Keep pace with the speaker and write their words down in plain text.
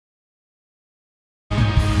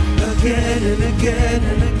again and again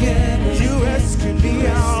and again. You rescued me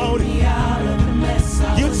out.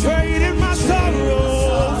 You traded my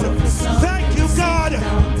sorrows. Thank you, God.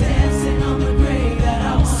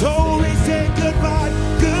 So we say goodbye,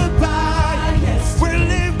 goodbye. We're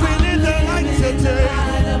living in the light today.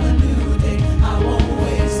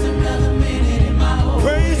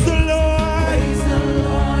 Praise the Lord.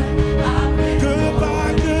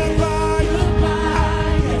 Goodbye, goodbye.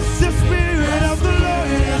 The Spirit of the Lord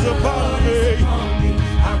is upon me.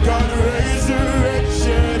 I've got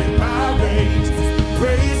resurrection in my veins.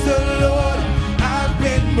 Praise the Lord, I've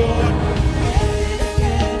been born.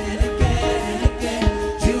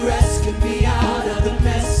 You rescued me out of the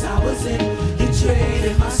mess I was in. You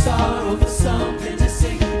traded my sorrow for something to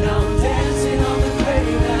sing. Now I'm dancing on the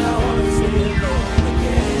grave that I once lived on.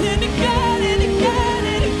 Again and again and again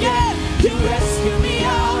and again. You rescued me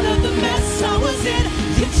out of the mess I was in.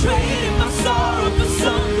 You traded my sorrow for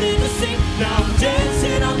something to sing. Now I'm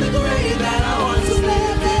dancing on the grave that I once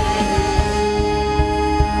lived in.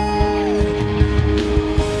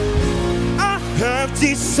 I have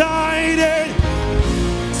decided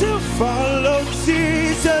to follow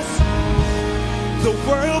Jesus. The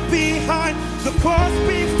world behind, the cross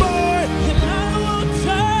before. And I won't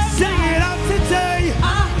turn. Sing it out today. I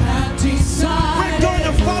have decided. We're going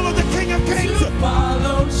to follow the King of Kings. To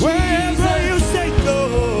follow Jesus. Wherever you say go.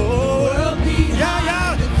 The world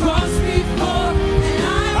behind, the cross before. And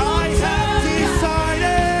I have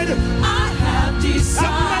decided. I have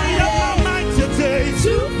decided. I've made up my mind today.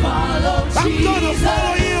 To follow Jesus. I'm gonna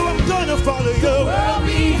follow you. I'm gonna follow you. The world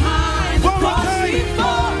behind, the cross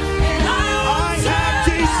before.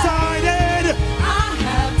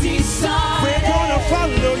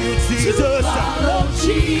 Follow you, Jesus. Follow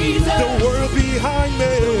Jesus. The world behind me.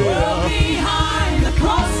 The world behind, the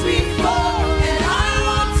cross before. And I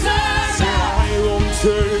won't turn back. I won't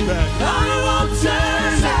turn back. I won't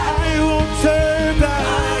turn back. I won't turn back.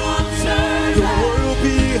 I won't turn back. The world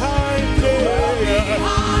behind me. The world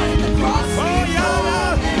behind, the cross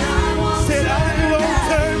before. And I won't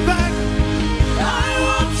turn back. I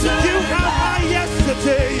won't turn back. You have my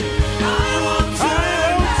yesterday. I won't turn back.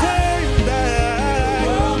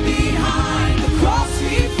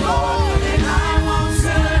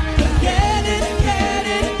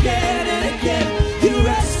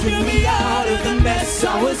 I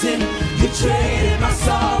was in, you traded